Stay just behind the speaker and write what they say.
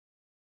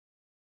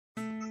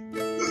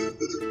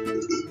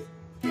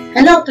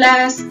Hello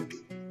class,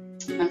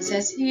 Ma'am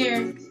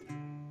here,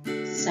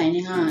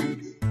 signing on.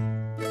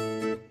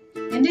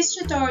 In this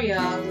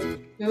tutorial,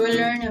 we will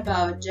learn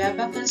about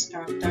Java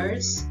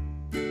constructors,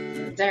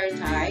 their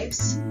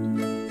types,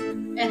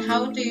 and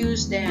how to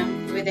use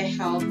them with the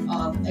help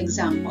of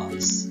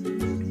examples.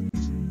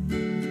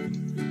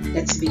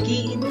 Let's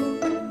begin.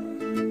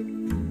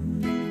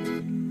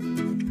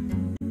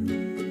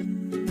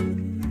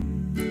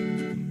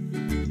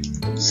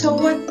 So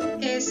what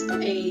is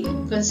a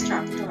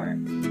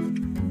constructor?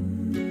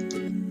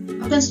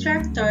 A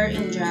constructor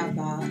in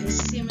Java is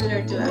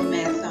similar to a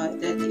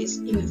method that is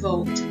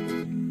invoked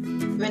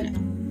when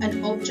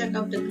an object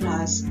of the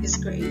class is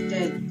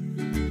created.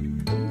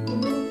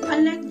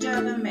 Unlike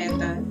Java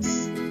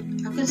methods,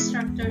 a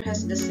constructor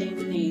has the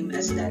same name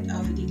as that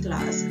of the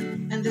class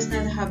and does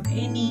not have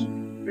any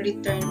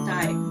return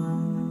type.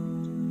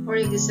 For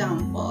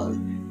example,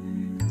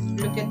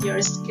 look at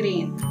your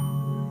screen.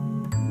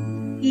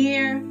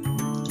 Here,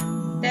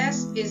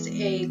 test is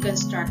a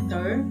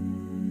constructor.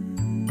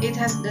 It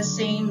has the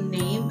same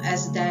name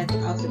as that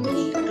of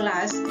the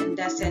class and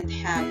doesn't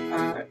have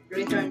a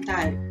return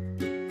type.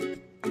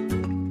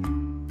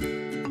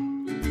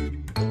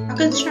 A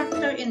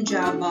constructor in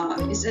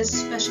Java is a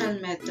special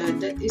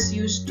method that is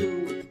used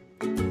to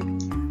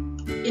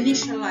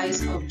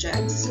initialize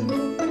objects.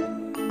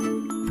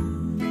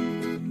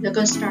 The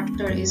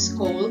constructor is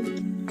called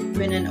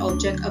when an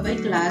object of a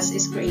class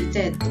is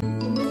created.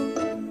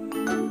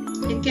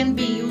 It can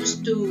be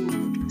used to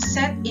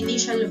set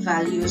initial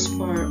values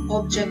for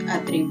object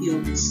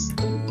attributes.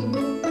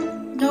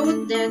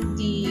 Note that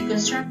the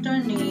constructor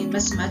name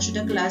must match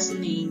the class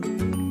name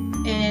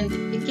and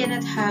it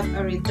cannot have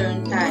a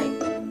return type,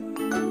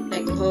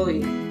 like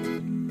void.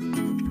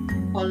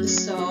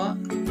 Also,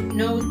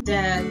 note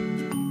that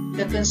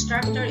the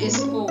constructor is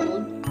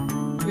called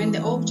when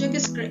the object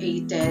is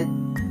created.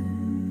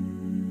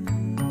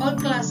 All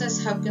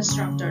classes have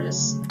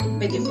constructors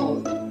by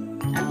default,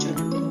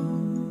 actually.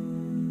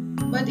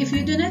 But if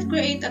you do not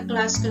create a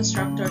class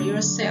constructor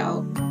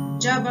yourself,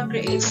 Java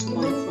creates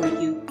one for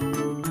you.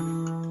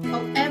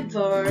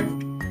 However,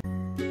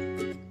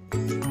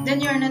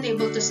 then you are not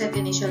able to set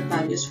initial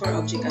values for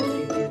object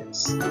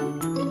attributes.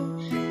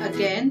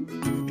 Again,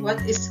 what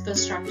is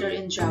constructor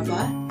in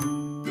Java?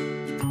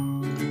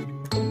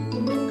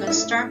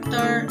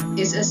 Constructor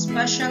is a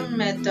special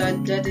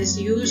method that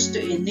is used to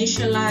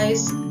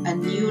initialize a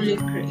newly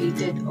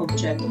created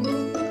object.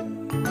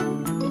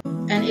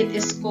 And it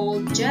is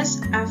called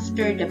just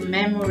after the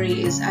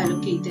memory is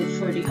allocated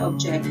for the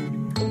object.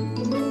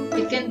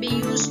 It can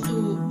be used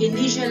to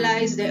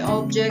initialize the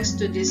objects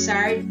to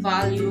desired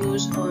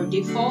values or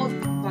default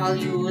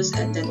values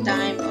at the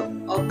time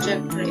of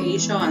object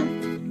creation.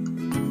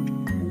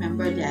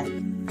 Remember that.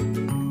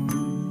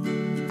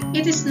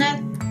 It is not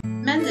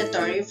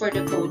mandatory for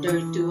the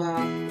coder to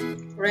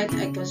write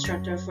a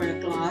constructor for a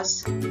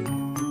class.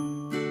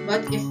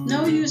 But if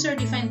no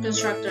user-defined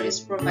constructor is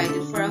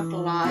provided for a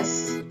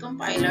class,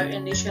 compiler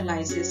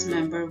initializes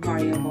member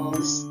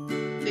variables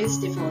to its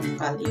default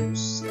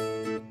values.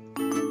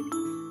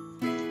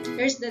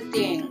 Here's the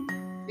thing.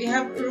 We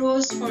have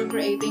rules for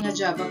creating a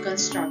Java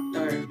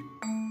constructor.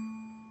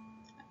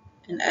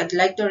 And I'd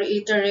like to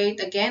reiterate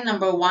again,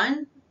 number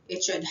 1,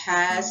 it should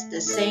have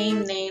the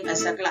same name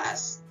as a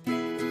class.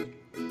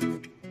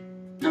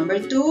 Number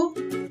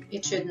 2,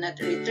 it should not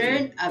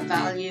return a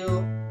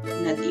value,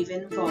 not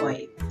even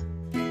void.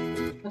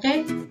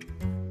 Okay?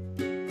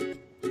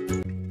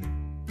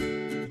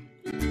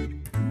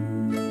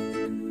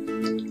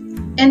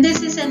 And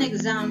this is an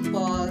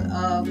example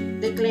of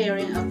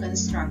declaring a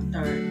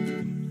constructor.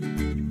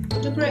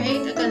 To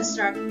create a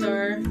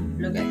constructor,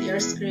 look at your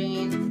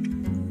screen.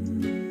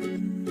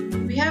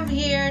 We have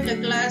here the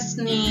class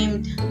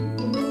named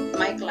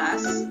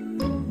myClass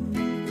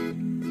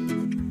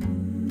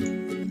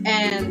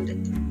and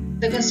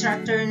the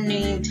constructor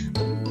named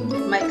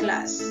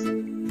myClass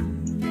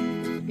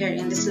here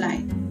in this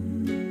line.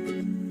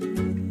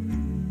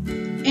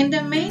 In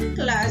the main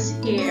class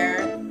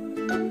here,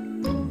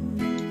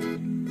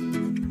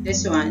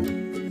 this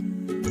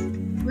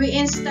one, we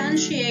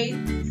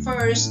instantiate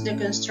first the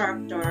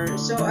constructor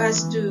so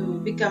as to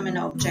become an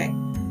object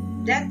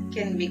that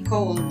can be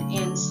called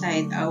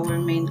inside our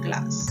main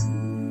class.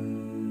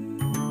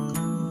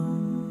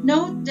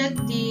 Note that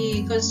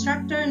the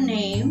constructor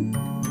name,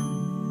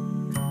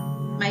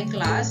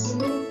 myClass,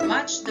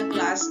 match the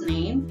class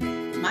name,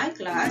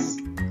 myClass,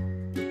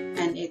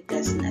 and it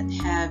does not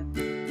have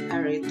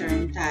a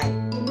return type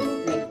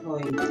like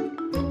void.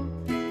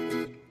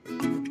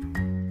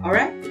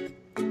 Alright?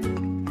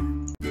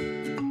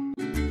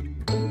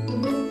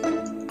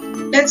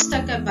 Let's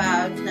talk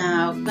about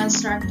now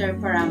constructor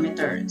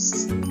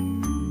parameters.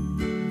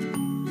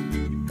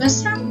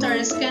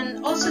 Constructors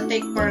can also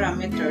take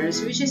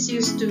parameters which is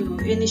used to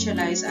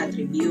initialize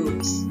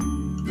attributes.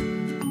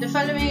 The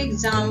following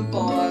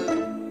example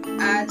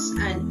adds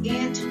an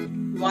int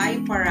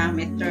y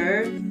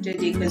parameter to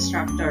the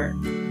constructor.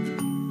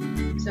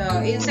 So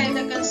inside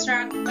the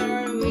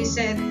constructor, we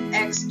set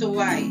x to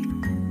y.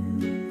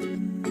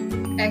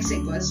 x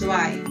equals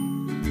y.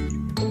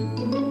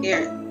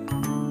 Here.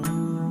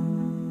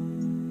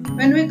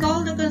 When we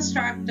call the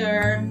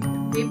constructor,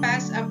 we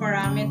pass a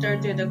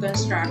parameter to the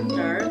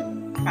constructor,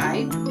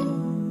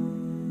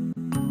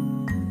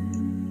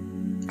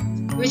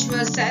 5, which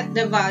will set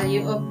the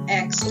value of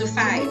x to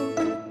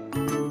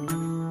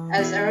 5.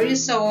 As a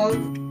result,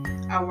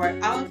 our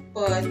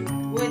output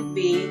would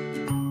be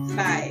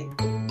 5,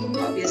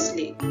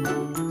 obviously.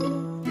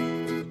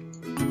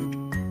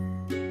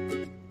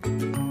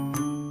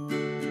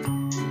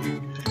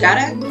 Got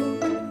it?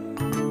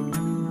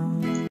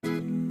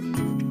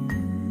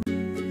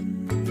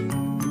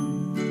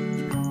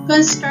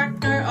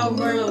 Constructor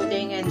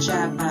overloading in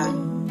Java.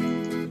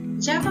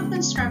 Java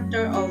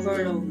constructor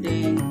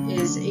overloading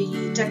is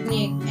a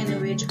technique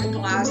in which a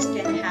class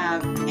can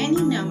have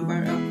any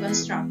number of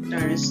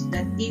constructors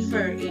that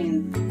differ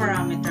in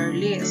parameter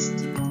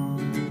list.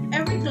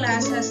 Every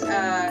class has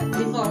a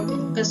default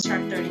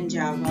constructor in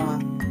Java.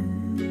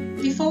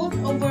 Default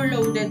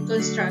overloaded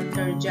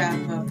constructor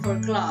Java for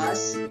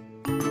class.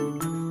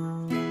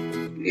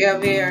 We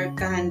have here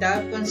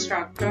kahandap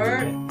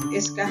constructor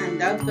is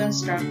kahandap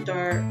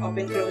constructor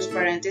open close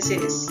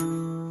parenthesis.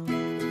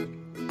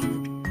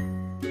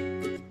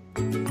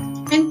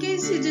 In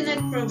case you do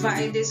not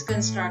provide this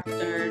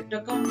constructor,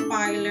 the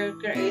compiler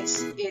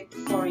creates it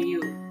for you,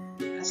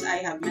 as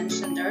I have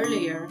mentioned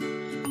earlier,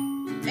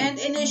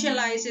 and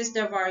initializes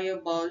the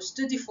variables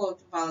to default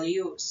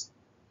values.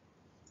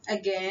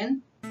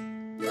 Again,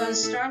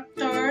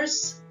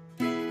 constructors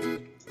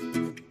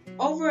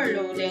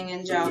overloading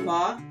in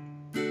Java,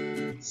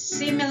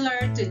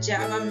 similar to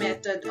Java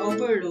method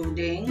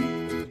overloading.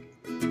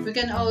 We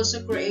can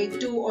also create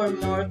 2 or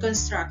more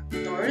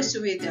constructors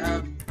with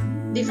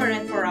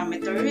different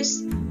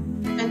parameters,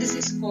 and this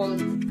is called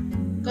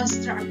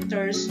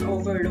constructors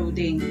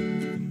overloading.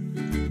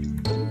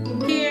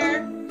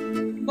 Here,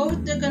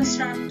 both the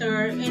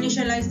constructor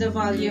initialize the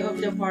value of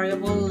the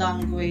variable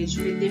language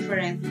with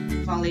different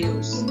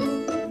values.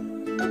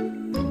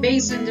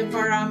 Based on the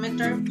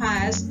parameter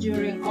passed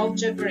during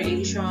object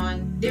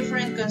creation,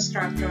 different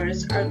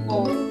constructors are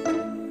called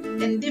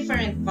and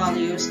different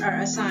values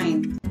are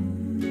assigned.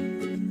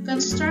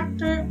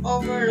 Constructor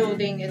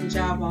overloading in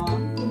Java.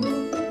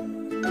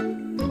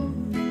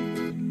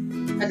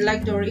 I'd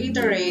like to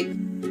reiterate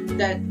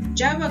that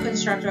Java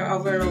constructor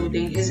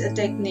overloading is a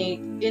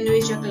technique in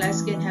which a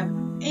class can have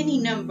any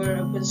number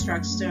of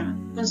constructors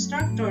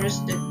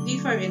that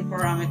differ in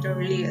parameter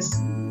list.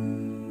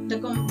 The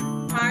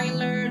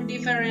compiler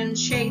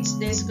differentiates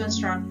these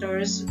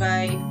constructors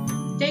by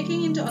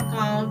taking into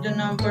account the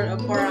number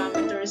of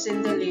parameters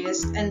in the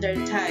list and their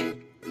type.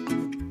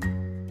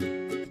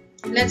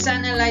 Let's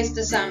analyze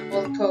the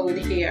sample code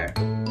here.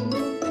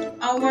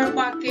 Our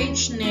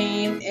package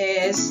name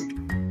is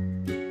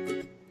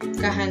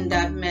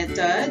kahandap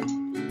method.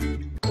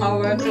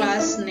 Our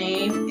class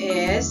name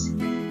is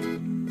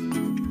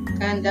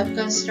kahandap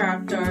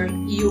constructor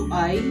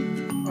UI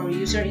or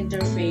user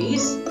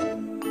interface.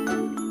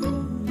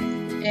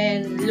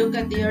 And look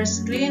at your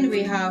screen,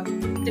 we have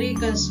 3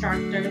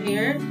 constructors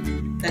here.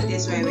 That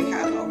is why we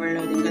have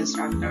overloading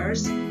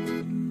constructors.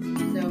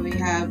 So we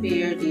have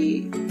here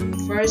the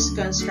first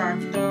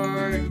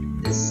constructor,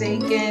 the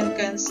second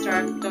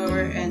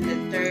constructor, and the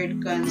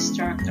third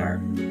constructor.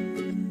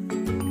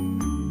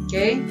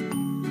 Okay,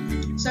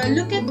 so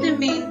look at the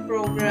main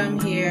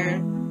program here.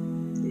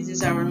 This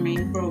is our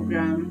main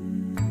program.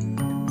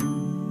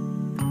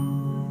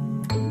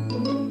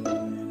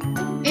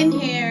 In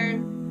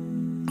here,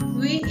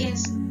 we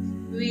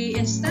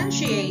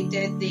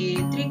instantiated the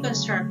 3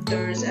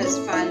 constructors as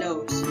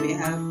follows. We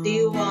have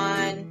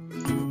D1,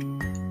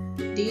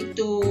 D2,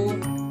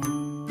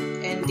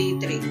 and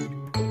D3.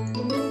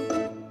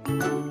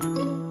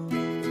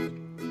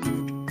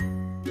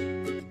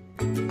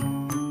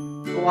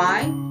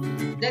 Why?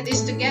 That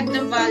is to get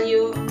the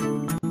value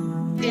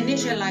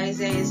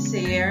initialized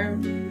here.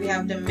 We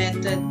have the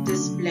method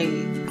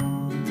display.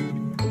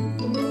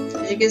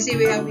 As you can see,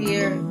 we have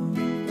here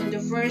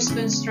first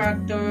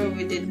constructor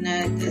we did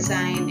not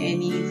assign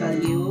any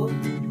value,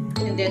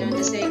 and then on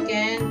the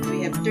second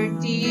we have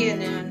 30, and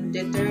then on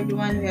the third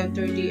one we have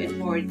 30 and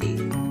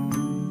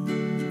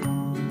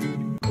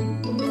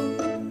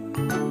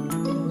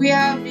 40. We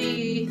have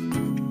the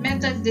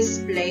method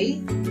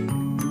display,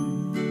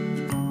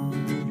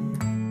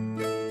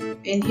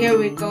 and here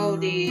we call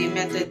the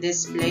method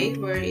display.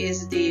 Where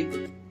is the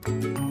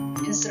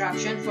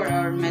instruction for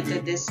our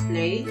method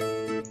display?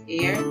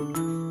 Here.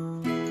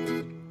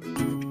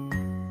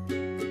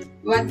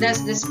 What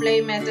does display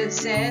method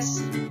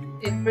says?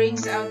 It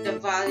brings out the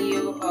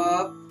value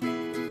of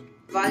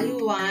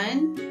value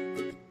 1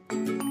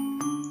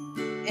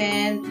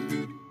 and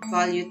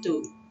value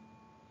 2.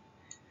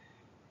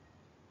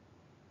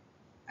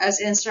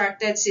 As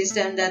instructed,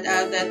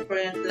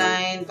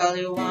 system.out.println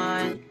value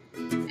 1,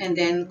 and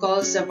then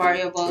calls the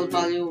variable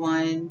value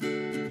 1,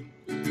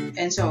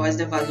 and so as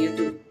the value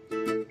 2.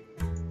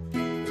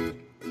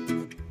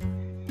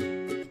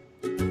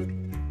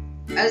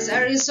 As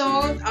a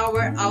result,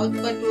 our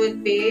output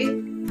would be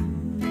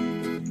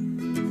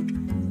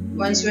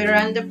Once we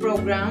run the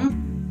program,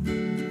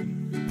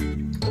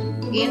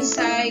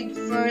 inside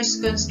first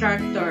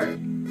constructor,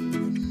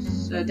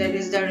 so that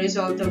is the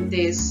result of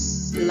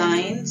this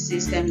line,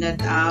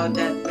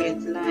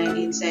 system.out.println line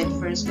inside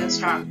first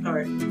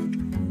constructor.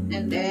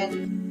 And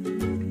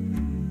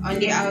then on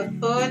the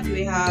output,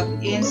 we have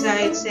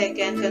inside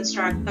second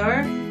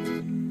constructor,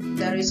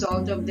 the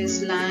result of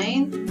this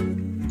line,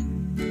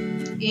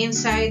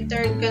 inside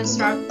third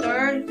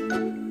constructor,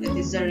 that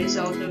is the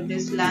result of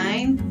this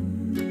line,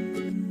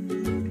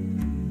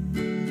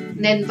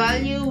 and then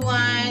value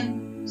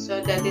 1,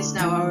 so that is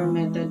now our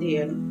method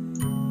here.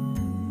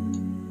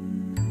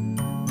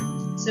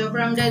 So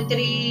from the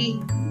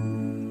 3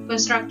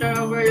 constructor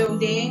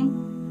overloading,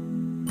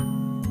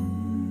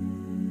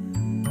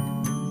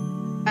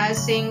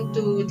 passing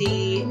to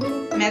the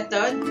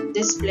method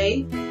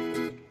display,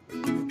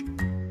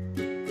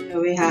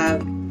 so we have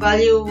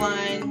value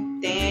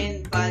 1,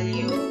 then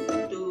value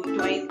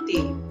 2,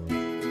 20.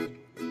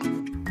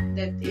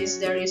 That is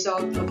the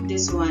result of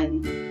this one,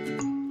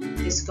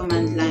 this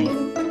command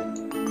line.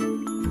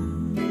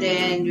 And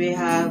then we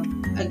have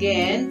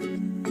again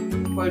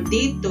for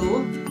D2,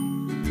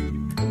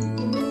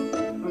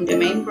 from the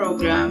main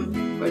program,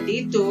 for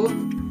D2,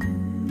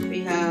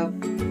 we have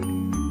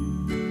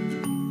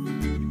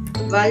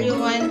value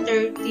 1,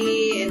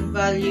 30 and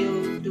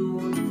value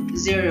 2,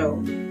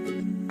 0.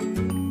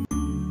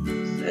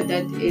 So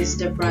that is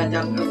the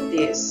product of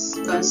this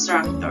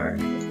constructor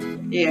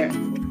here,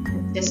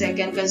 the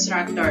second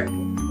constructor.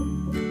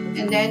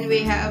 And then we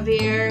have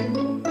here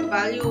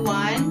value 1.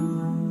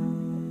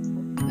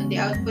 On the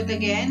output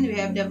again, we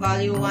have the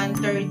value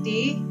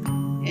 130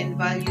 and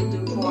value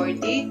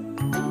 240.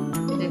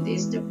 That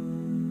is the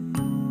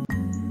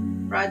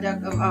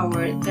product of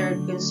our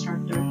third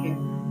constructor here.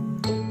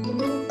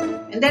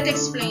 And that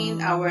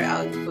explained our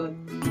output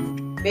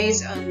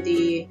based on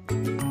the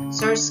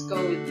source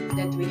code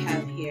that we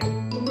have here.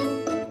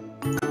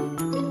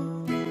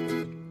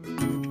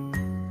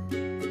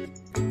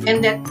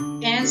 And that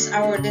ends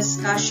our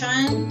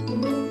discussion.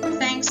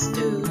 Thanks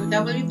to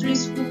W3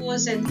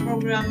 Schools and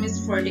Program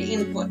is for the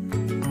input.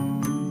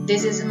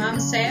 This is Mom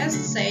Says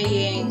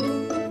saying,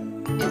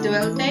 it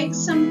will take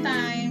some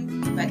time,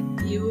 but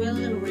you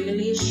will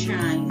really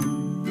shine.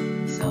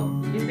 So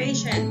be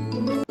patient.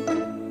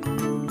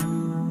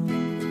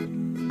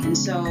 And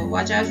so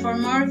watch out for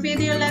more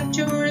video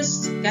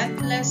lectures. God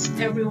bless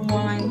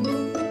everyone.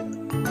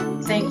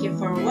 Thank you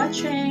for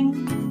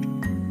watching.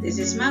 This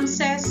is Mom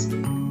Says,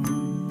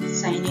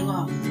 signing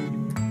off.